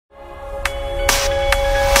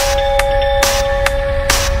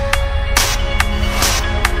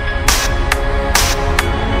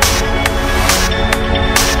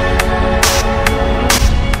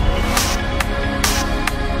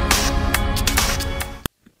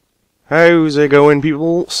How's it going,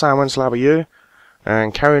 people? Sam and Slabber here,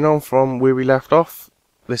 and carrying on from where we left off,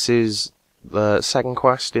 this is the second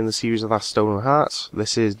quest in the series of That Stolen Heart.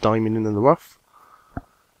 This is Diamond in the Rough,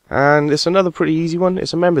 and it's another pretty easy one.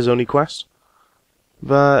 It's a members only quest,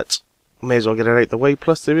 but may as well get it out the way,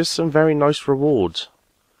 plus there is some very nice rewards.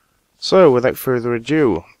 So without further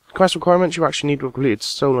ado, quest requirements: you actually need to have completed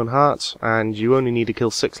Stolen Heart, and you only need to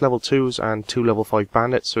kill 6 level 2s and 2 level 5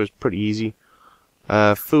 bandits, so it's pretty easy.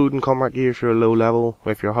 Food and combat gear if you're a low level.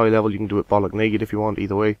 If you're high level, you can do it bollock naked if you want,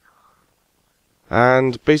 either way.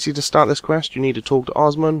 And basically, to start this quest, you need to talk to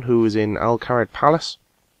Osman, who is in Al Kharid Palace.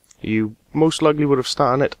 You most likely would have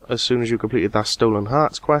started it as soon as you completed that Stolen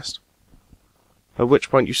Hearts quest, at which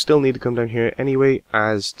point you still need to come down here anyway,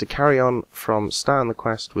 as to carry on from starting the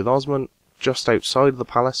quest with Osman, just outside of the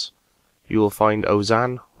palace, you will find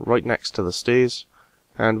Ozan right next to the stairs,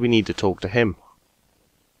 and we need to talk to him.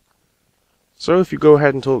 So if you go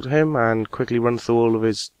ahead and talk to him and quickly run through all of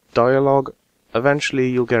his dialogue, eventually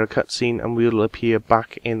you'll get a cutscene and we'll appear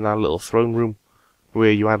back in that little throne room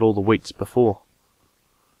where you had all the weights before,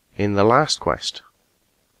 in the last quest,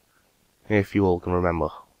 if you all can remember.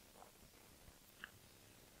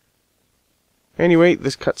 Anyway,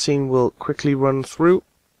 this cutscene will quickly run through,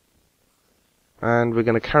 and we're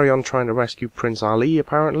going to carry on trying to rescue Prince Ali,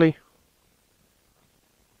 apparently.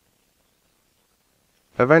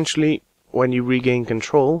 Eventually, when you regain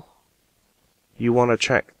control, you want to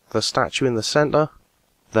check the statue in the center,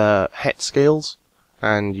 the het scales,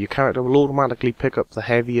 and your character will automatically pick up the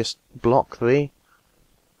heaviest block there, at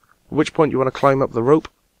which point you want to climb up the rope,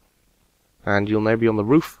 and you'll now be on the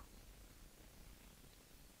roof.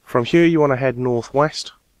 From here you want to head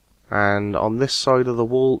northwest, and on this side of the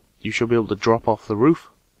wall you should be able to drop off the roof.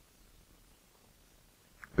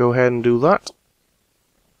 Go ahead and do that.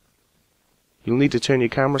 You'll need to turn your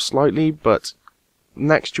camera slightly, but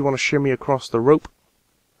next you want to shimmy across the rope,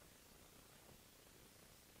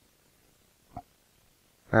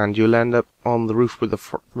 and you'll end up on the roof with the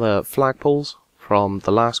flagpoles from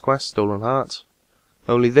the last quest, Stolen Hearts.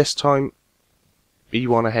 Only this time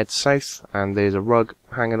you want to head south, and there's a rug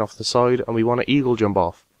hanging off the side, and we want to eagle jump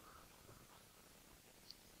off.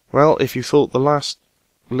 Well, if you thought the last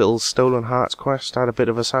little Stolen Hearts quest had a bit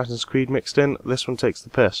of Assassin's Creed mixed in, this one takes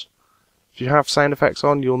the piss. If you have sound effects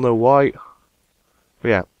on, you'll know why. But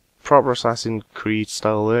yeah, proper Assassin's Creed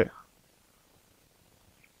style there.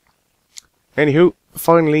 Anywho,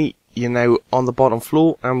 finally, you're now on the bottom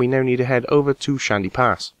floor, and we now need to head over to Shandy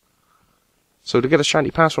Pass. So to get a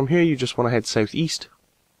Shandy Pass from here, you just want to head southeast.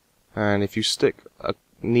 And if you stick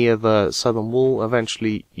near the southern wall,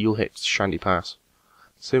 eventually you'll hit Shandy Pass.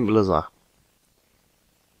 Simple as that.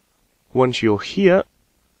 Once you're here,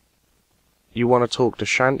 you want to talk to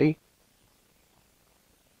Shanty.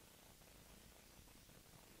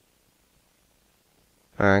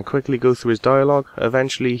 And quickly go through his dialogue.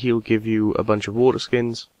 Eventually he'll give you a bunch of water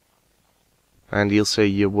skins, and he'll say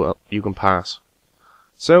you can pass.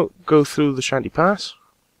 So go through the Shanty Pass,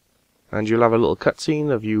 and you'll have a little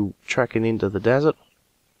cutscene of you trekking into the desert.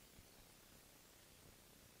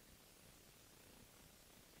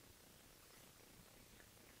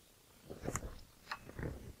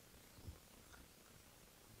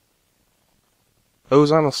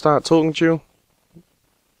 Ozan will start talking to you,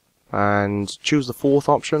 and choose the fourth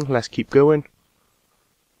option, let's keep going,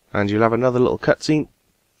 and you'll have another little cutscene,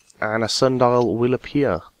 and a sundial will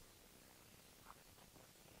appear.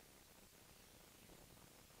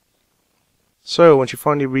 So once you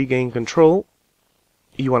finally regain control,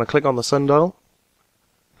 you want to click on the sundial,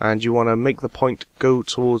 and you want to make the point go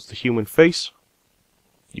towards the human face.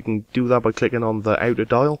 You can do that by clicking on the outer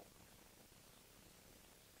dial,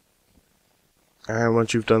 and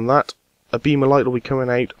once you've done that, a beam of light will be coming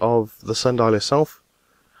out of the sundial itself.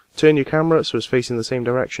 Turn your camera so it's facing the same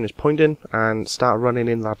direction it's pointing, and start running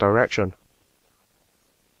in that direction.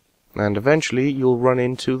 And eventually you'll run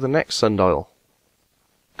into the next sundial.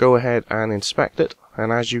 Go ahead and inspect it,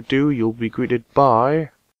 and as you do, you'll be greeted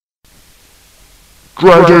by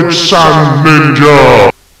Dreaded Sand Ninja!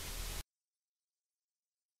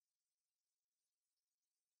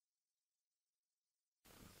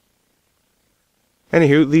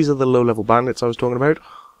 Anywho, these are the low-level bandits I was talking about.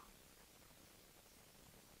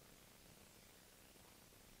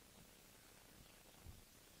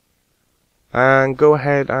 And go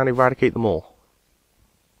ahead and eradicate them all.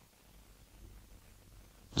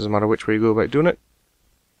 Doesn't matter which way you go about doing it.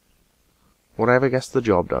 Whatever gets the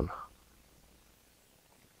job done.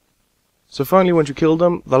 So finally, once you killed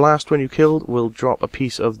them, the last one you killed will drop a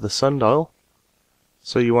piece of the sundial.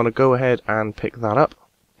 So you want to go ahead and pick that up.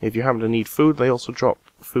 If you happen to need food, they also drop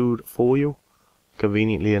food for you,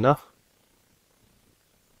 conveniently enough.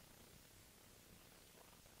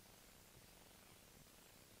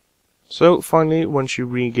 So finally, once you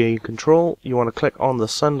regain control, you want to click on the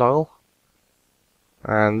sundial,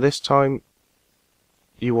 and this time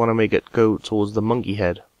you want to make it go towards the monkey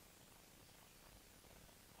head.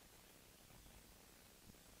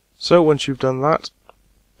 So once you've done that,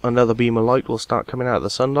 another beam of light will start coming out of the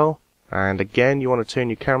sundial, and again you want to turn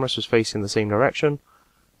your camera so it's facing the same direction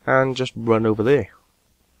and just run over there.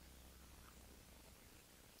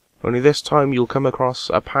 Only this time you'll come across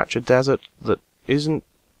a patch of desert that isn't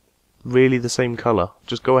really the same colour.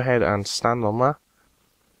 Just go ahead and stand on that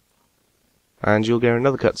and you'll get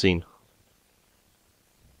another cutscene.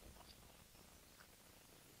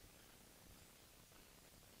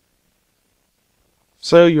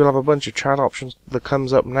 So you'll have a bunch of chat options that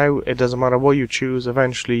comes up now. It doesn't matter what you choose,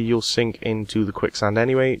 eventually you'll sink into the quicksand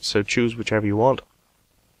anyway, so choose whichever you want.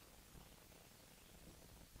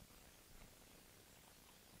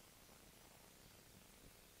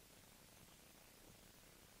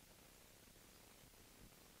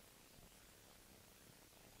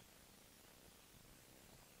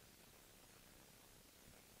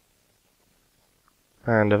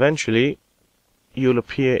 And eventually you'll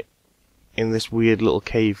appear in this weird little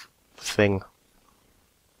cave thing.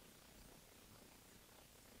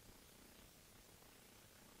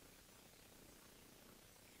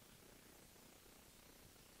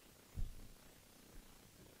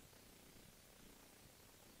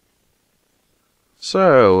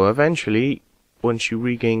 So eventually, once you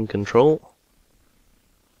regain control,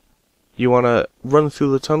 you want to run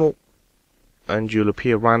through the tunnel and you'll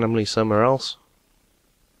appear randomly somewhere else.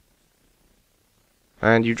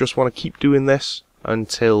 And you just want to keep doing this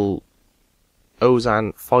until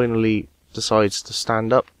Ozan finally decides to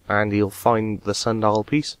stand up and he'll find the sundial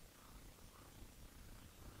piece.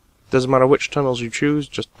 Doesn't matter which tunnels you choose,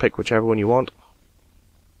 just pick whichever one you want.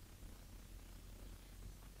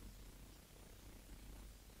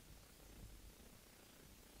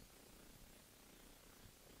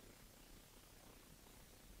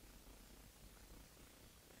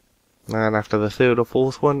 And after the third or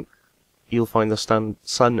fourth one, you'll find the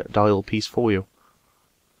sundial piece for you.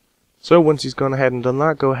 So once he's gone ahead and done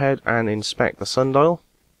that, go ahead and inspect the sundial,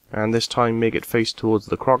 and this time make it face towards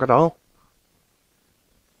the crocodile.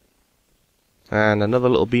 And another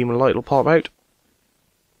little beam of light will pop out.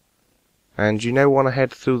 And you now want to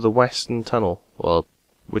head through the western tunnel, well,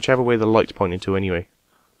 whichever way the light's pointing to anyway.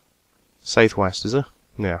 Southwest, is it?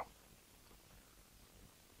 Yeah.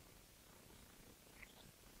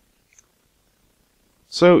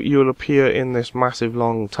 So you'll appear in this massive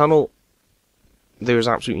long tunnel. There's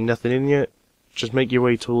absolutely nothing in here. Just make your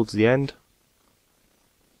way towards the end.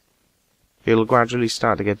 It'll gradually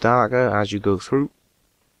start to get darker as you go through.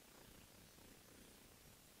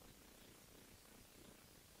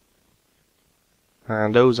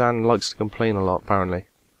 And Ozan likes to complain a lot, apparently.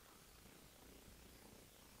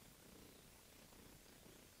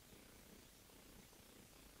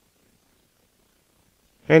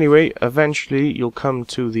 Anyway, eventually you'll come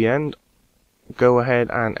to the end. Go ahead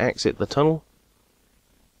and exit the tunnel.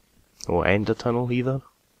 Or end the tunnel, either.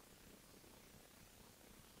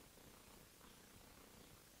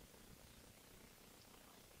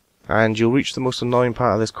 And you'll reach the most annoying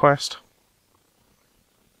part of this quest.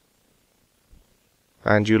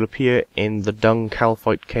 And you'll appear in the Dung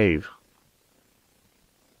Calphite Cave.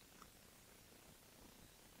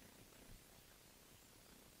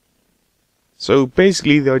 So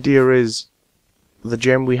basically the idea is the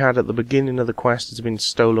gem we had at the beginning of the quest has been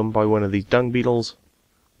stolen by one of these dung beetles,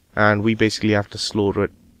 and we basically have to slaughter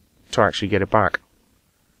it to actually get it back.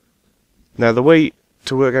 Now the way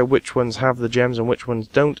to work out which ones have the gems and which ones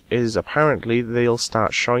don't is apparently they'll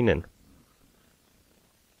start shining.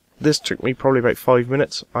 This took me probably about 5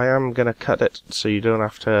 minutes. I am going to cut it so you don't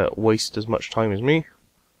have to waste as much time as me.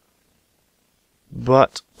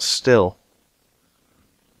 But still.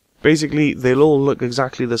 Basically, they'll all look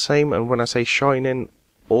exactly the same, and when I say shining,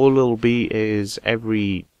 all it'll be is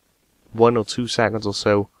every 1 or 2 seconds or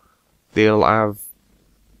so, they'll have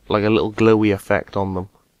like a little glowy effect on them.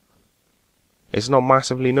 It's not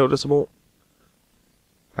massively noticeable,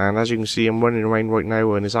 and as you can see, I'm running around right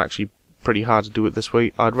now, and it's actually pretty hard to do it this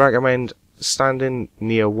way. I'd recommend standing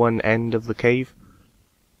near one end of the cave,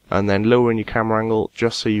 and then lowering your camera angle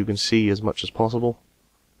just so you can see as much as possible.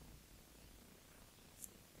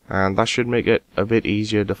 And that should make it a bit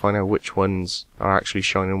easier to find out which ones are actually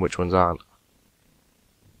shining and which ones aren't.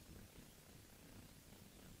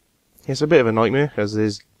 It's a bit of a nightmare, as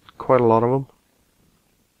there's quite a lot of them.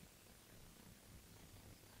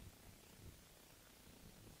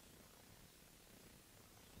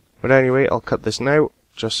 But anyway, I'll cut this now,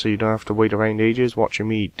 just so you don't have to wait around ages watching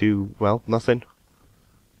me do, well, nothing.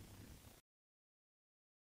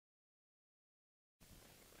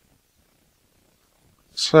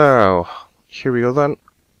 So, here we go then.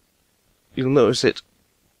 You'll notice it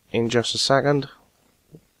in just a second.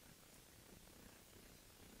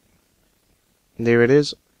 There it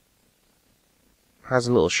is. Has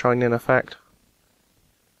a little shining effect.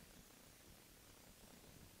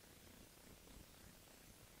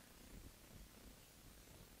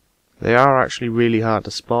 They are actually really hard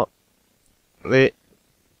to spot. As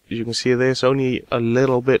you can see, there's only a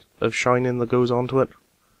little bit of shining that goes onto it.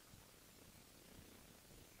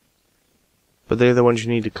 But they're the ones you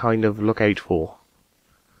need to kind of look out for.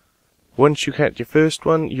 Once you get your first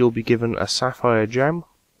one, you'll be given a sapphire gem.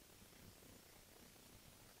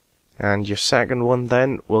 And your second one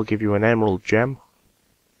then will give you an emerald gem.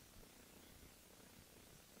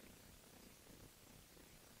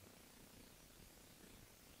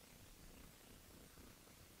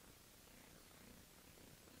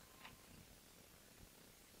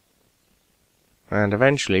 And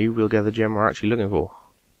eventually we'll get the gem we're actually looking for.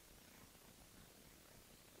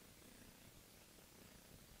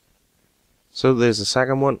 So there's the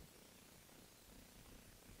second one.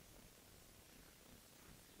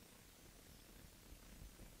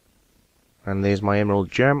 And there's my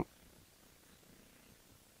emerald gem.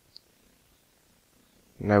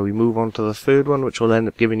 Now we move on to the third one, which will end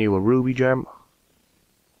up giving you a ruby gem.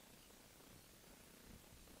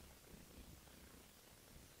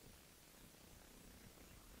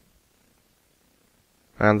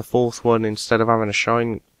 And the fourth one, instead of having a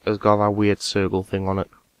shine, has got that weird circle thing on it.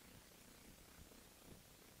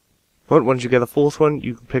 But once you get the fourth one,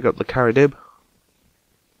 you can pick up the Caridib.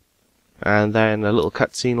 And then a little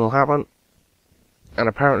cutscene will happen. And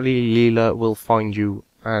apparently Leela will find you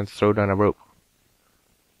and throw down a rope.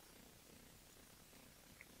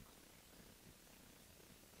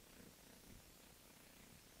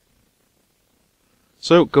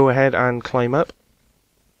 So go ahead and climb up.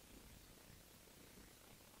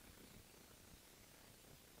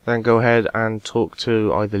 Then go ahead and talk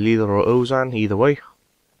to either Leela or Ozan, either way.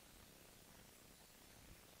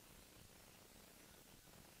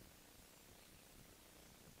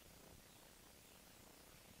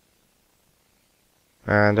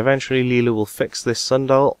 And eventually Leela will fix this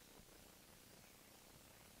sundial.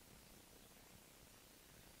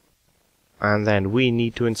 And then we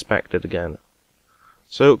need to inspect it again.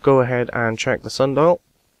 So go ahead and check the sundial.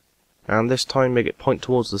 And this time make it point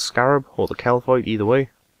towards the scarab or the kelphite, either way.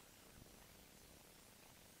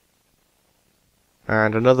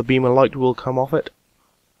 And another beam of light will come off it.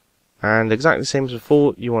 And exactly the same as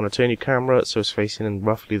before, you want to turn your camera so it's facing in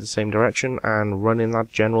roughly the same direction and run in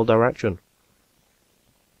that general direction.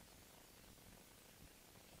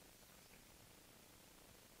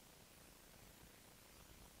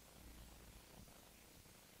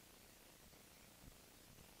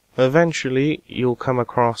 Eventually, you'll come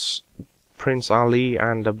across Prince Ali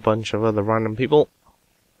and a bunch of other random people.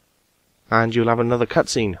 And you'll have another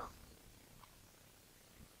cutscene.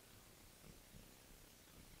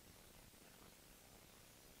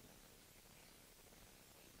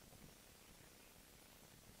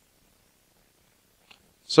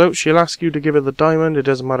 So, she'll ask you to give her the diamond, it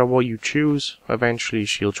doesn't matter what you choose. Eventually,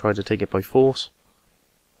 she'll try to take it by force.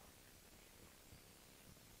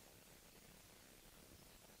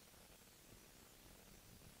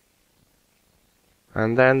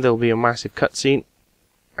 And then there'll be a massive cutscene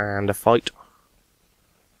and a fight.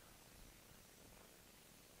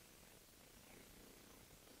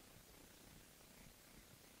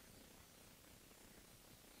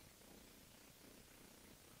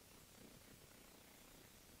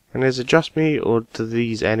 And is it just me, or do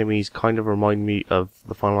these enemies kind of remind me of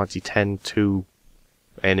the Final Fantasy X-2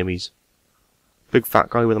 enemies? Big fat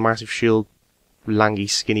guy with a massive shield, lanky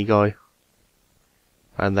skinny guy,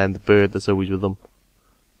 and then the bird that's always with them.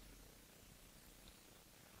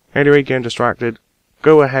 Anyway, getting distracted.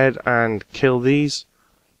 Go ahead and kill these.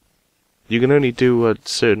 You can only do a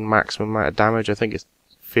certain maximum amount of damage, I think it's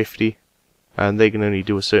 50. And they can only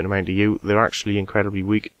do a certain amount to you. They're actually incredibly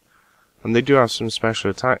weak. And they do have some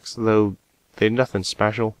special attacks, though they're nothing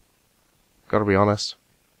special. Gotta be honest.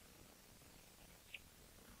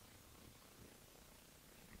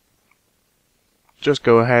 Just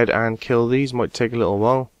go ahead and kill these, might take a little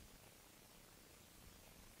while.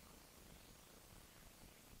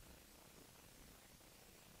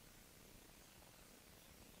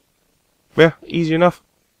 Yeah, easy enough.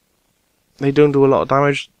 They don't do a lot of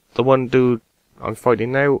damage. The one dude I'm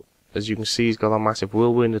fighting now, as you can see, he's got a massive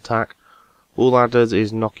whirlwind attack. All that does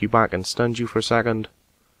is knock you back and stuns you for a second.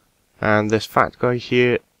 And this fat guy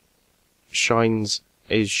here shines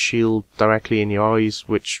his shield directly in your eyes,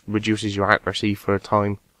 which reduces your accuracy for a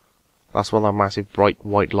time. That's what that massive bright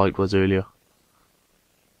white light was earlier.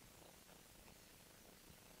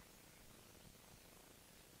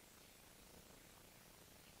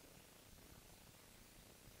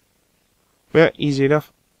 Yeah, easy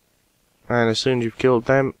enough. And as soon as you've killed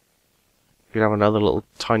them, you'll have another little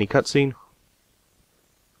tiny cutscene.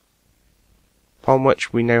 Upon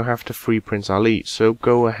which we now have to free Prince Ali, so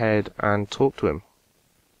go ahead and talk to him.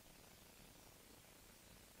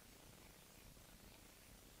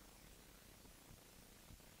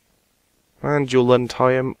 And you'll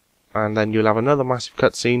untie him, and then you'll have another massive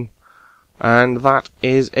cutscene. And that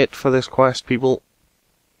is it for this quest, people.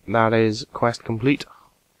 That is quest complete.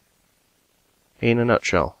 In a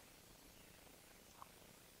nutshell.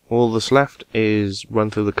 All that's left is run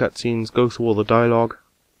through the cutscenes, go through all the dialogue,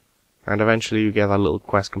 and eventually you get that little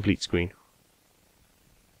quest complete screen.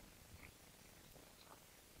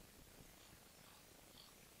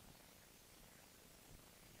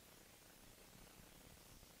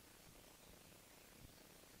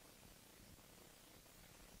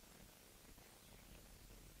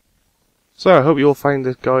 So I hope you all find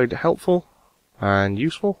this guide helpful and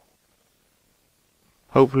useful.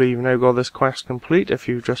 Hopefully you've now got this quest complete if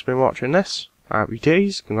you've just been watching this. Happy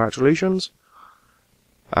days, congratulations.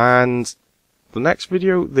 And the next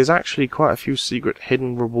video, there's actually quite a few secret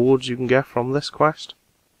hidden rewards you can get from this quest,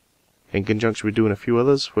 in conjunction with doing a few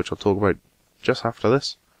others, which I'll talk about just after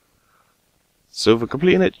this. So for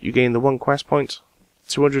completing it, you gain the 1 quest point,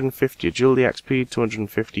 250 agility XP,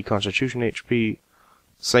 250 constitution HP,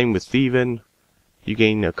 same with thieving. You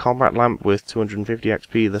gain a combat lamp with 250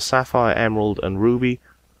 XP, the sapphire, emerald and ruby,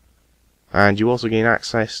 and you also gain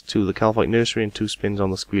access to the Calphite nursery and 2 spins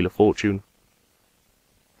on the Squeal of Fortune.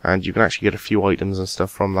 And you can actually get a few items and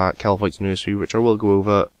stuff from that Calphite's nursery, which I will go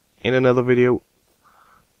over in another video,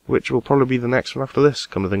 which will probably be the next one after this,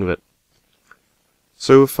 come to think of it.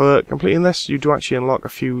 So for completing this, you do actually unlock a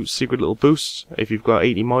few secret little boosts. If you've got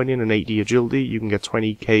 80 mining and 80 agility, you can get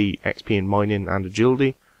 20k XP in mining and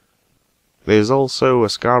agility. There's also a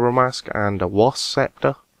Scarborough Mask and a Wasp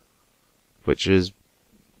Scepter, which is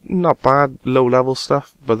not bad, low level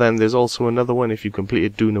stuff. But then there's also another one if you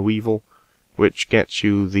completed Do No Evil, which gets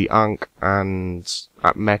you the Ankh and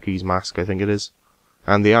Meki's Mask, I think it is.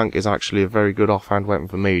 And the Ankh is actually a very good offhand weapon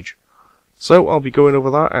for Mage. So I'll be going over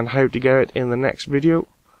that and how to get it in the next video.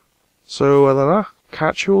 So other than that,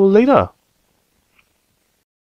 catch you all later.